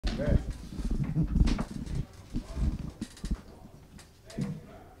Okay.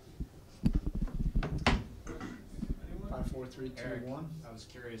 5, 4, 3, 2, Erik, 1. I was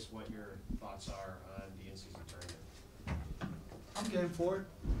curious what your thoughts are on the in-season tournament. I'm game for it.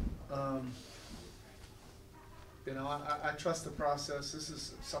 You know, I trust the process. This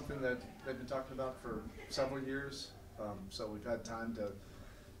is something that they've been talking about for several years. So we've had time to,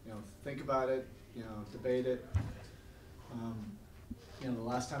 think about it, debate it. The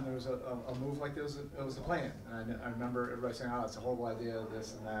last time there was a move like this, it was the plan. And I remember everybody saying, "Oh, it's a horrible idea,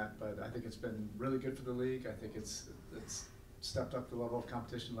 this and that." But I think it's been really good for the league. I think it's stepped up the level of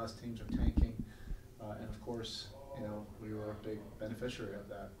competition. Less teams are tanking, and of course, we were a big beneficiary of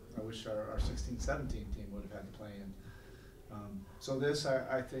that. I wish our 16-17 team would have had to play in. So this,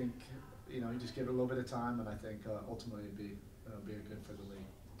 I think, you just give it a little bit of time, and I think ultimately it'd be good for the league.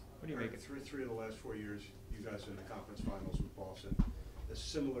 What do you make it? Three of the last 4 years, you guys are in the conference finals with Boston. As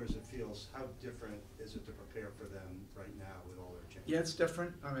similar as it feels, how different is it to prepare for them right now with all their changes? Yeah, it's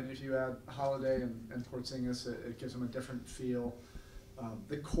different. I mean, if you add Holiday and Porzingis, it gives them a different feel.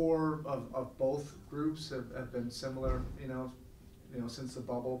 The core of both groups have been similar, since the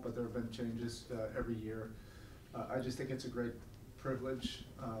bubble, but there have been changes every year. I just think it's a great privilege,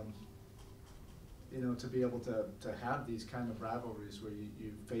 to be able to have these kind of rivalries where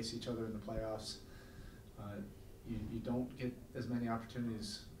you face each other in the playoffs. You don't get as many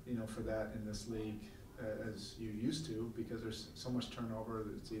opportunities, for that in this league as you used to, because there's so much turnover.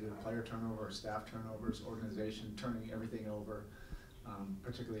 It's either player turnover or staff turnovers, organization turning everything over,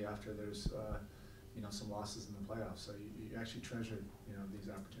 particularly after there's some losses in the playoffs. So you actually treasure these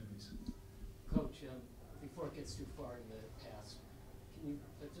opportunities. Coach, before it gets too far in the past, can you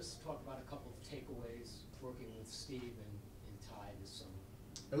just talk about a couple of takeaways working with Steve and Ty this summer?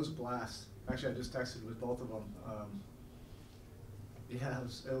 It was a blast. Actually, I just texted with both of them. Yeah,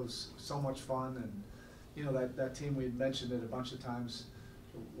 it was so much fun, and that team, we had mentioned it a bunch of times,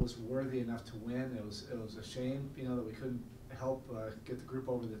 was worthy enough to win. It was a shame, that we couldn't help get the group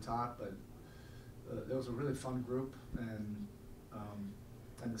over the top, but it was a really fun group, and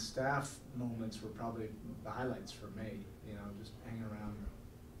the staff moments were probably the highlights for me. Just hanging around,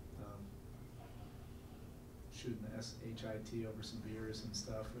 shooting the SHIT over some beers and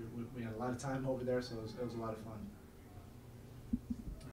stuff. We had a lot of time over there, so it was a lot of fun.